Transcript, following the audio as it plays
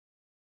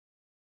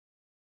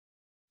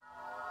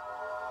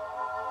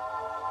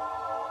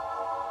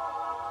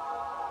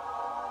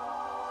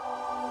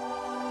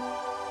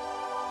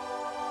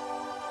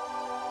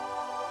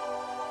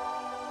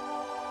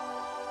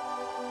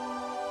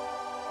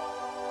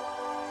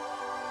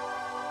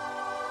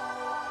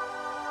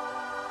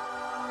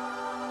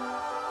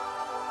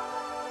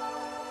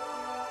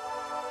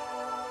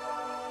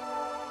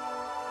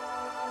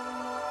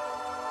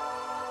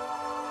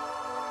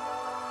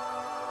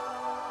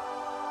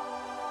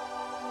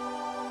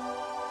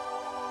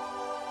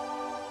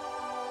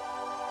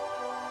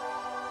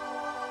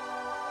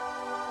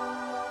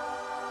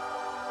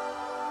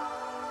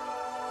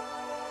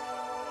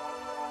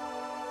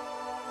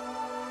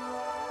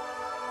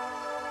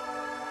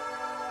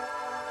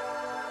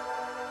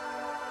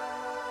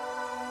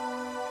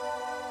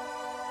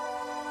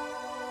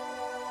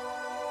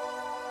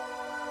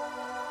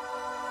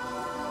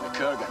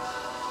Kurgan.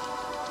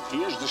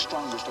 He is the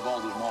strongest of all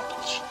the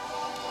immortals.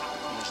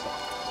 He is the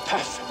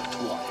perfect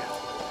warrior.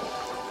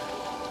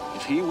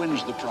 If he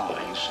wins the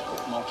prize,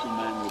 mortal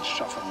man would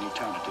suffer an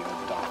eternity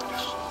of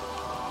darkness.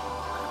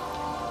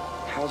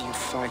 How do you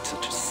fight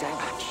such a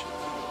savage?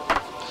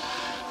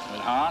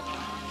 With heart,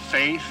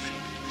 faith,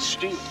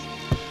 steel.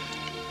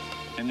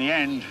 In the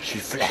end,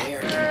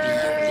 Flairr can be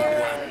the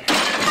only one.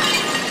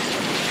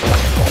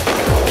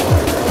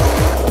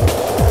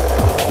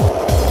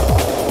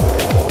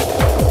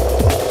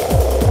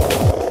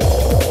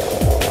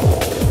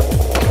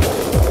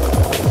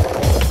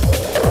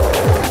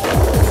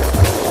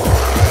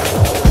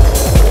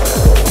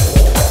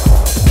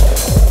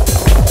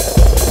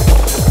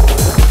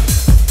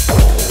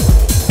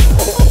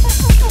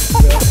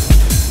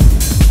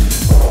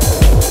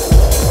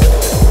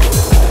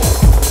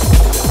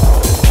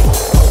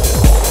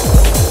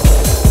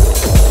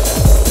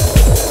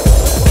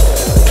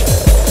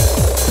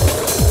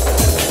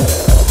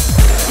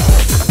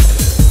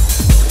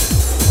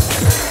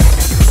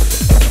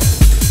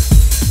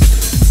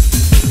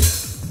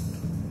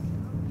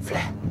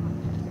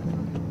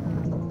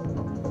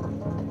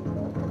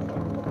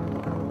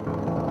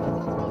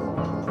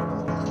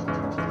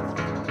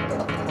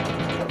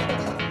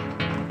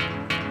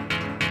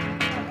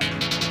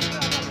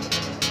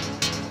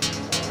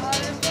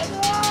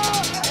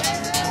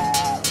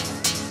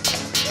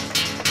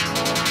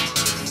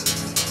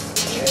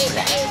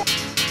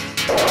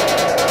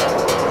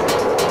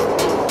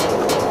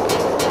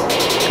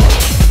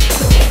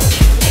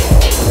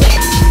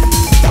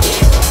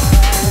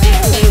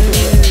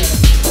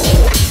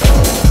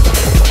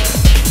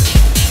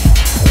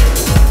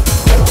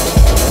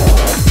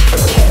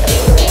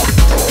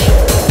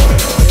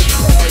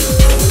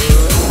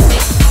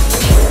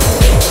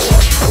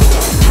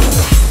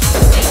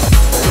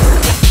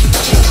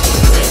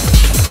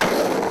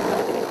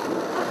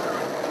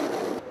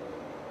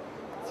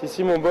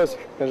 Si, mon boss,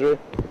 bien joué.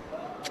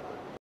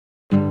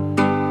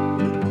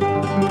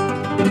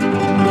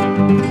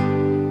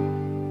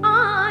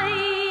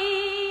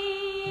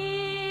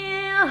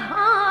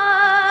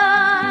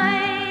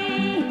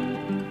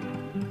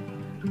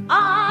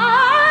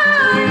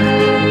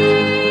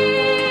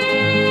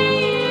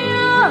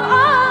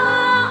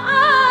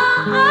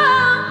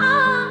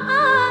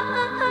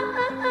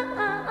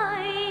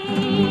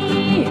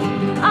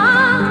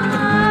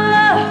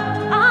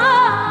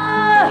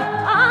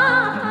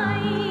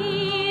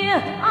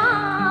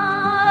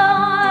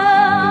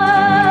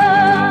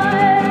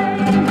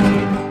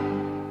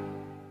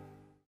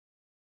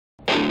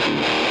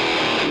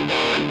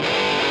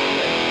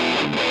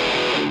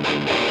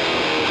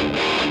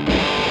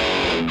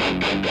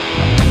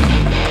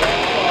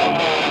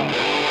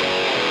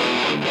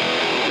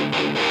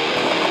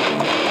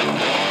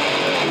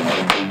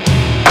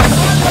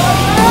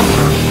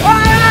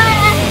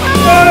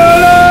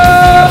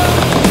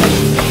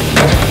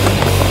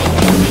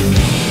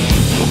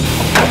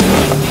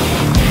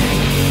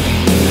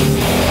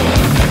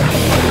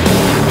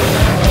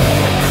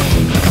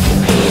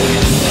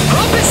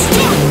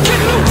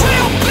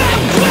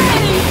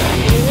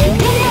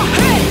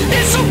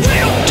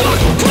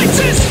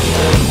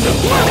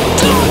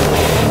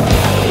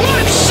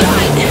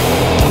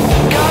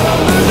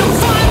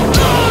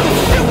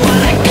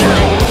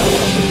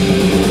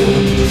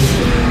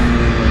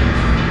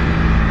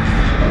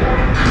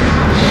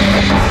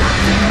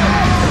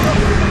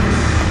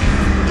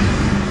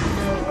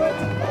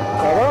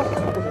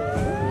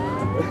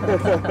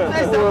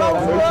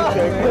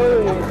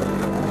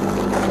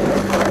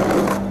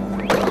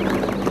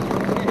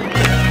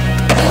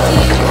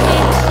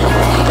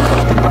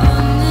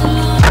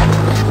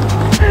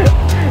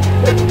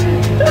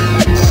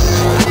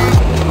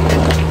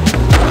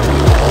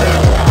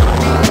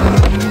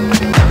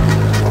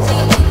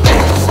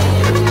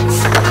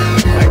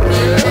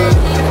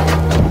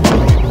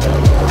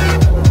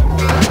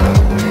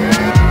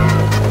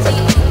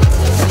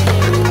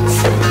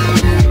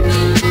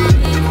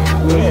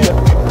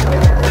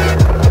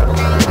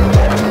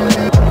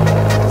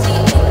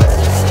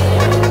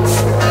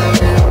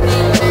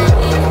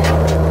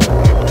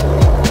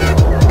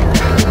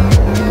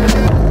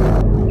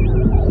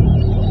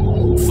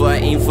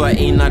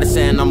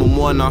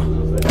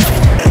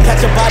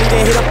 Catch your body,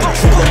 then hit up the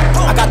jeweler.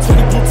 I got 20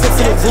 blue tips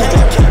in a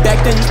Ruger. Back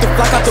then, used to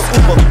flock out the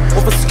Uber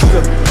over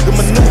scooter. The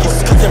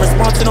maneuvers, can't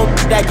respond to no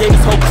that gave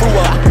his whole crew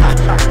up.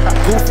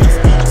 Goofies,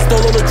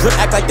 stole all the drip,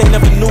 act like they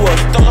never knew us.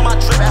 Stole my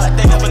drip, act like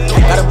they never knew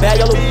us. Got a bad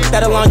yellow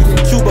that'll line you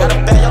from Cuba. Got a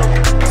bad yellow.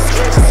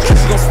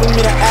 She gon' swing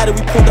me the adder,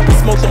 we pulled up and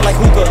smoked them like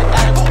hookah.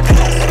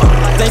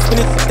 They ain't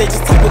spinning, they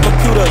just type with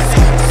computers.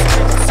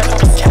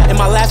 And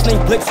my last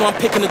name Blick, so I'm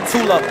picking the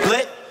tool up.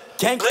 Blick.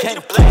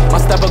 My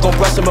stepper gon'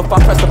 brush him if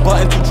I press the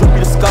button to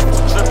drippy the scuff.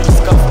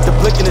 The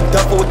blick in the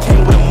duffel, it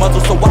came with a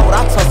muzzle, so why would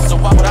I touch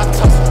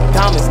it?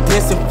 Diamonds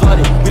dancing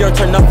flooded, we don't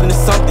turn nothing to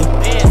something.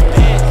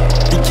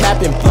 Be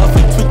capping,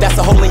 bluffing, tweet that's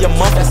a hole in your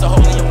muff.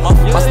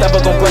 My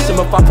stepper gon' brush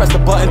him if I press the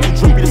button to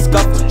drippy the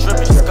scuff.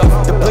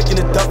 The blick in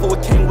the duffel,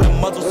 it came with a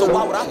muzzle, so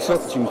why would I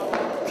touch it?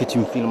 Que tu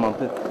me filmes un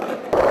peu.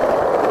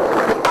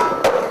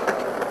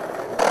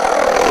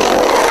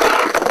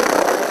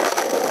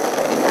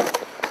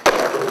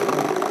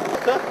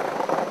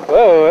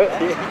 Ouais.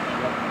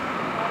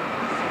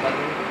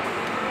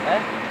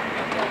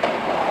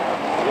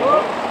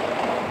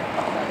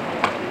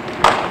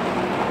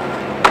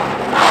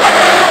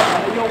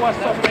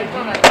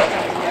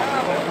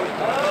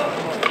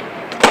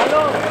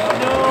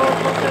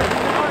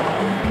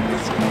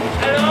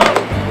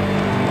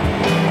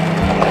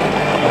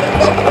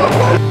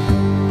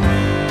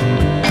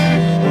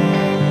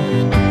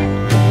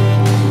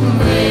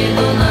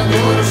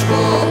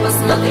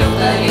 Посмотрю в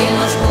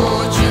долинушку,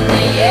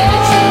 чинные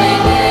ели,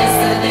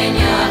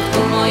 садыня, кто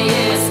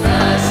мое,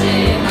 скажи,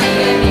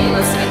 моя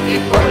милость, как и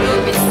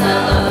полюбить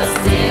стала с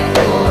тех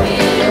пор.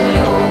 Я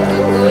люблю,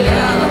 как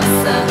гуляла в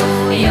саду,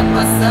 я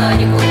по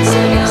садику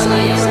гуляла,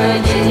 я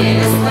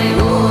родителей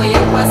своего,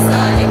 я по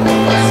садику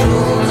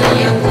хожу, но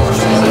я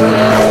больше не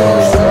гляжу,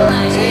 что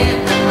на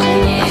этом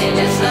окне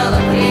лежала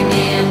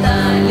примета,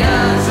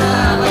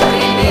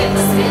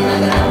 с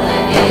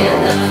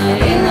виноградоведа.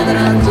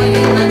 Виноград мой,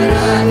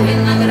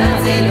 виноград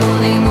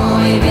зеленый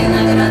мой,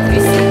 виноград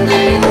висит на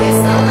ветке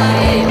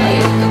соловей,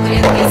 поют у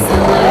клетки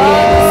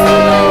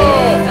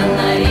соловей,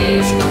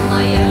 канареюшка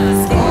моя,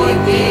 спой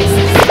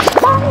песню.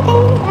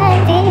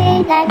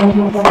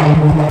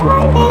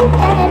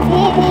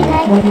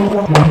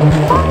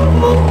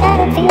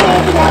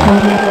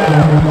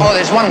 Oh,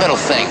 there's one little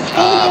thing.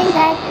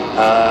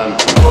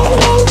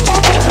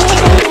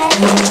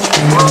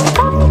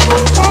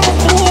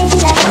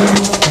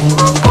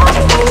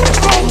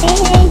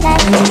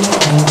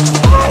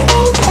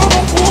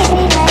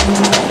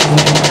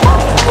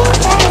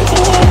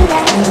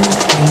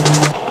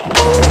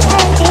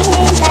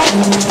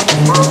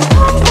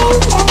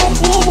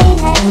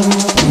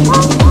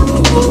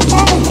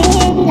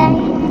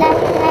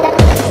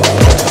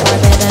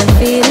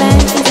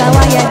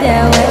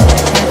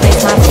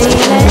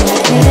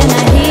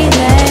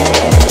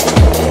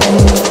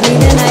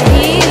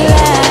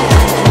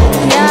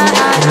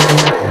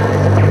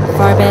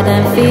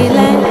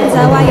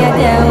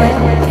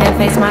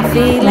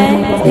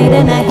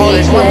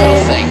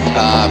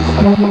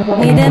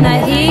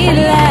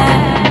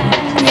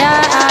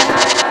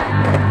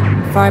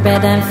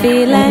 Forbidden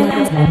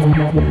feelings,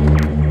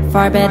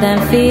 forbidden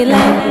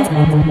feelings.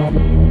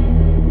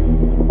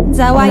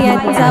 Zawaya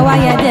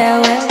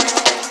do it.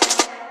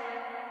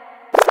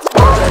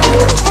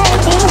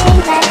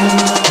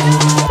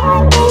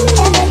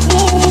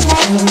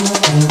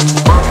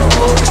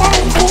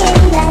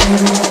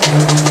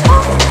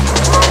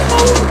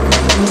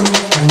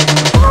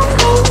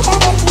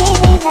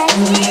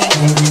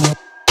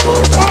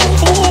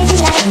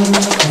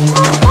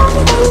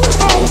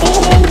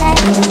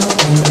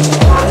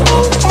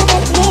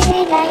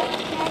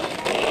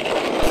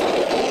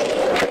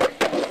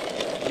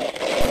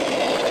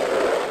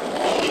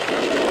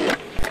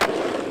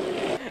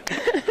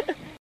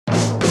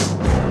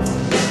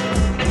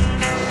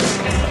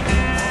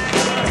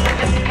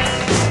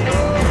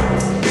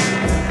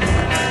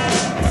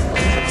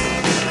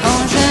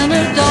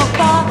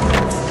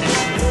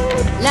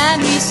 La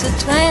nuit se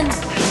traîne,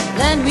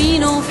 la nuit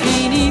n'en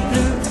finit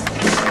plus.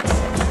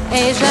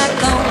 Et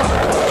j'attends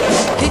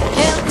que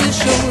quelque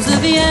chose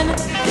vienne.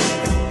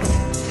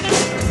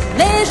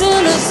 Mais je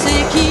ne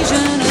sais qui,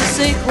 je ne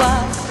sais quoi.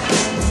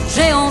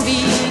 J'ai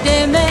envie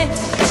d'aimer,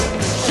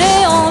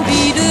 j'ai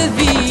envie de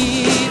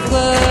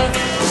vivre.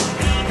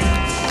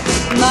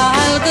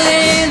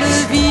 Malgré le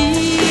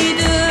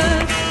vide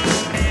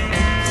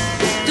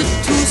de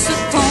tout ce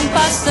temps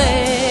passé,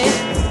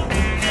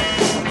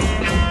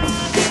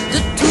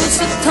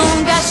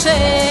 temps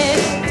gâché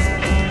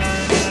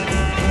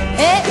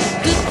et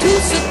de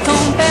tout ce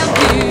temps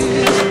perdu.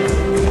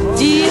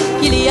 Dire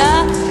qu'il y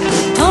a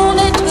tant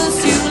d'êtres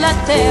sur la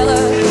terre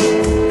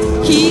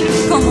qui,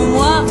 comme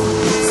moi,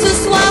 ce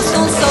soir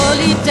sont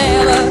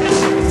solitaires.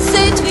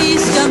 C'est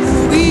triste à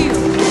mourir,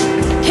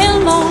 quel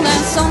monde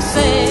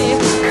insensé.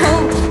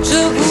 Oh,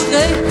 je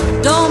voudrais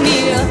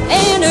dormir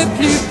et ne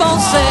plus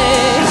penser.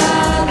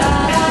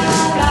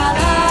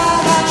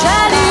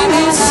 J'allume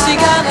une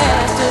cigarette,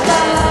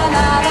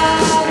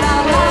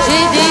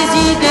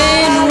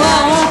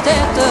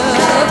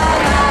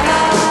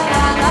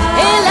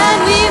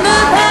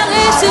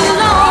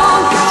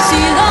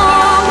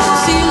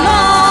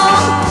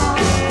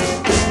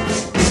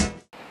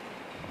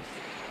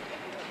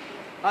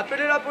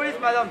 appelez la police,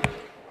 madame.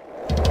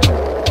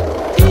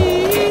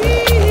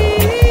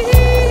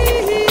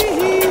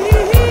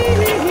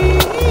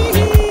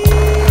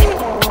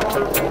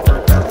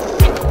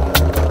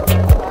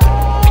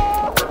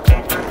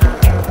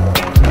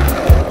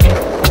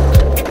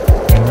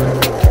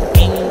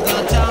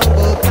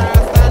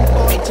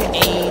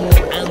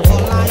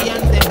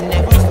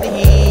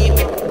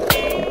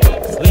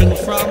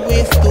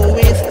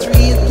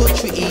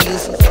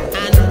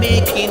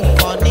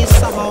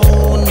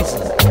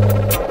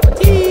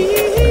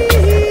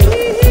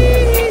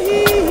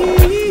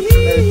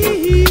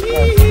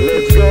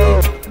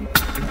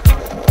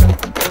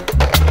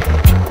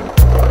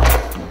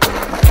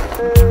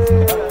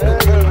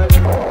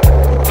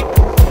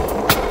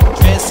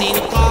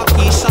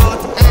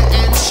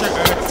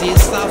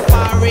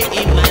 Safari,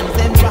 man,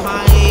 them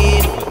behind.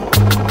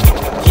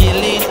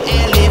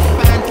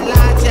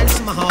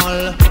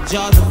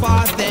 just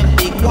for them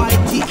big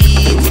white to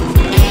eat.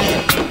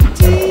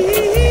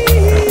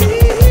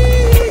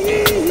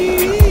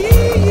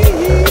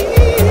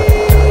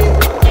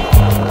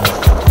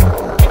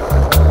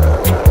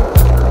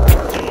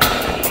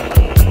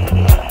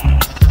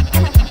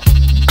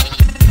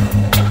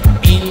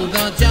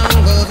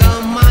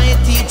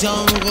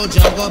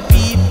 Jungle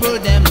people,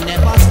 them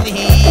never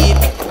sleep.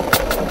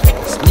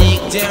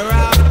 Snake,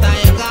 giraffe,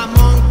 tiger,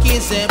 monkey,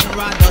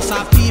 zebra, just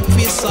a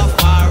pee-pee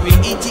safari,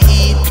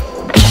 eat.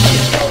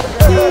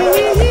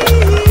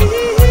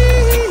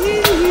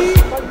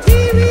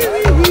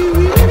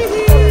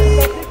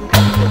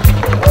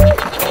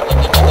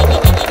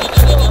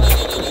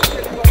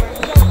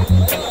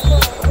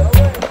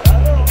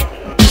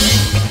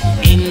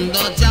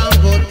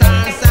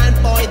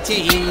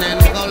 14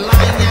 and go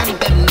lion,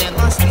 them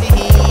never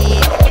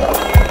sleep.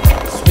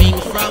 Swing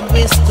from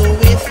west to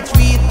west,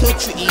 tree to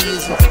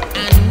trees,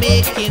 and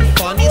making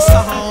funny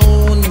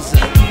sounds.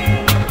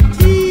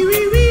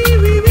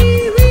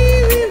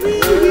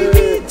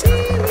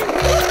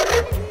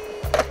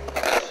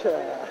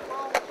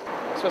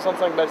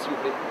 65 balles s'il vous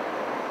plaît.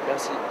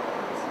 Merci.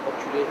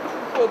 Enculé.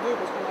 Fois 2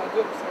 parce qu'on a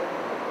 2 ça.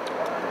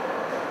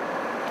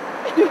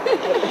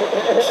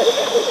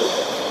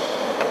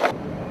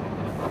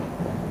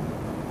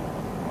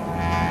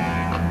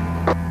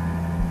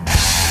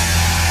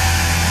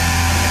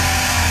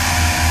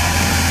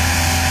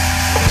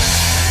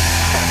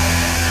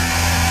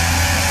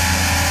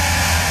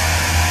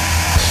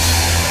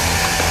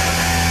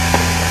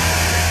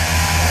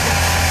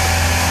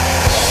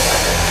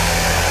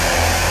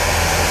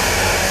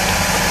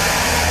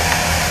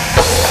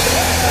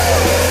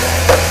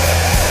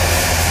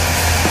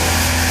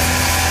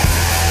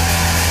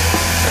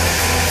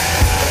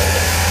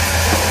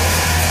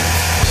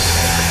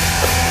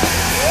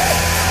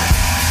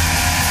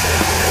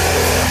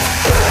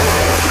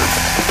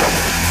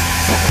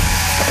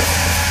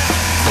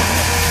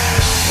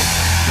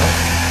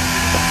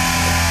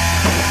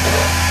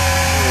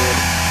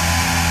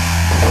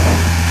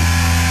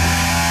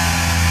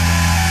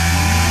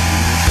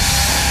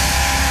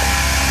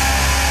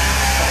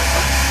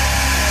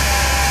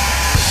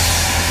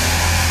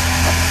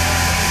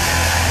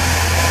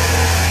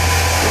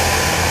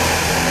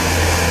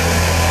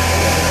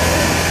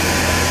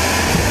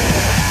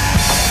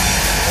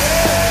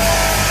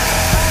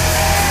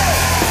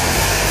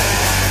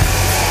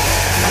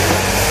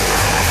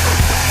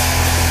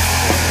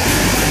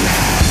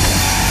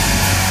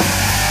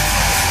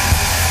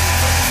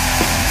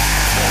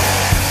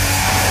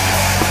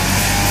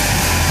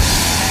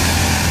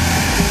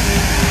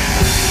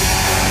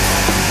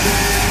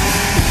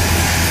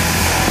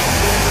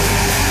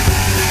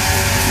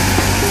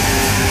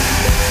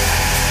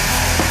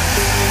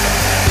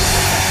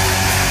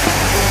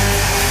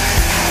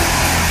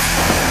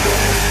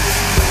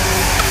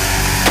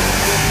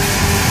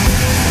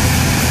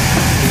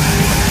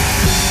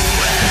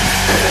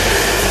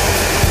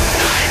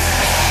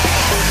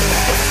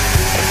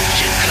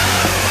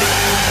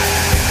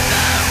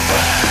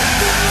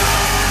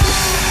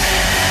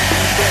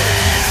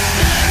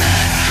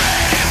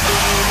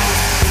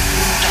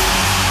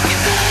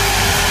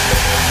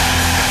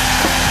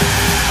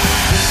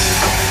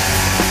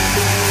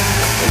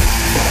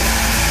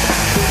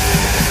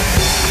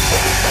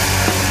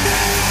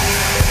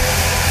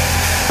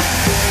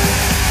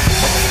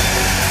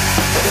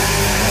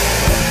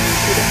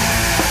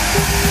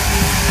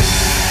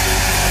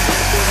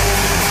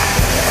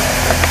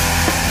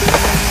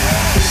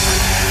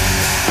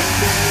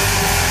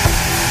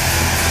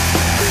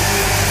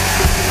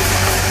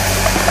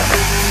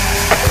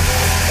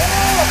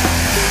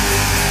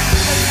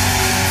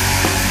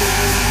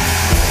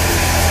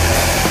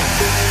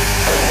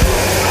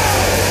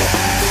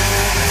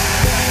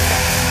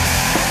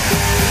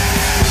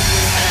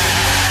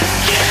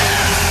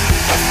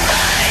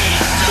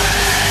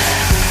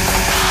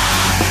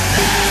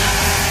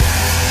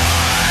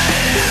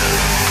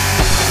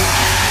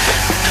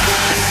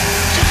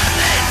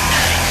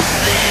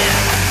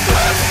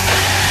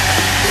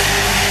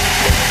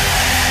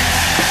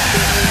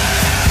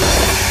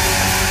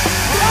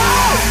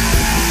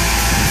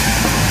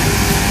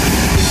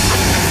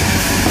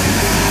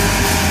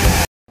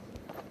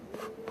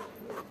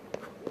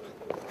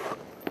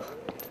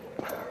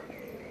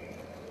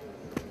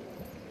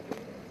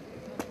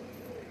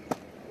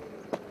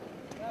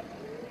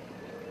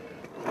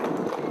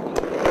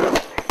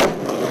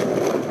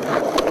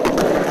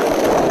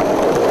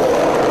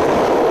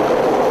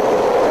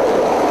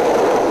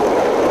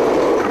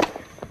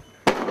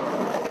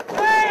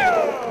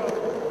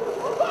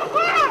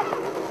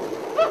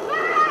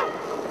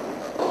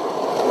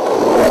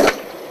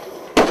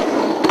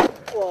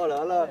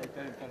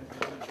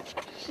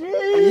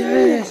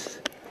 Yes!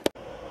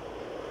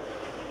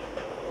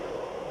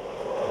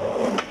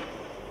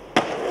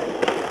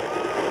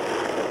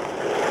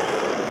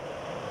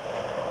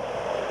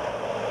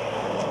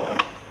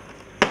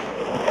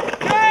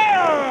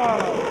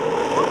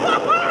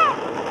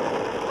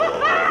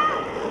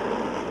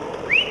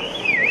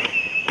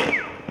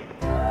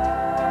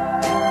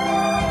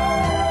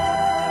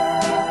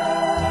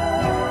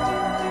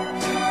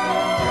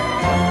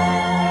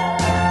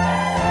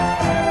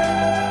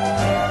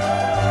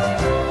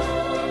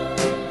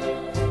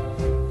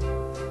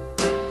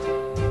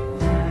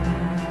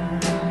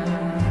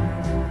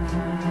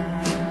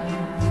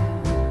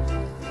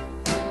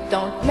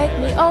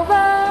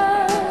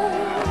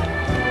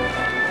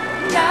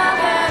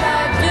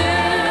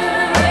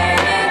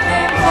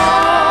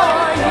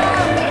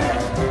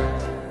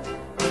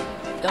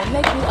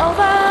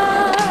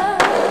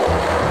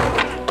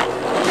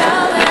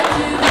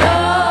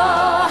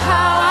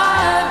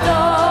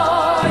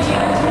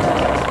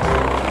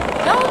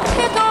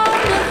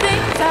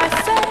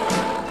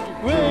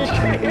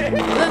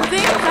 the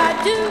things I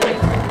do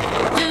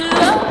to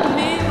love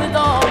me with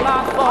all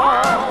my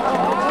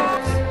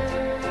faults.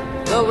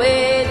 The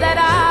way that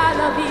I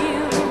love you,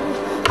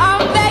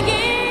 I'm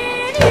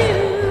begging you.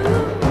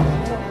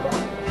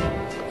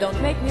 Don't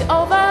make me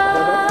over.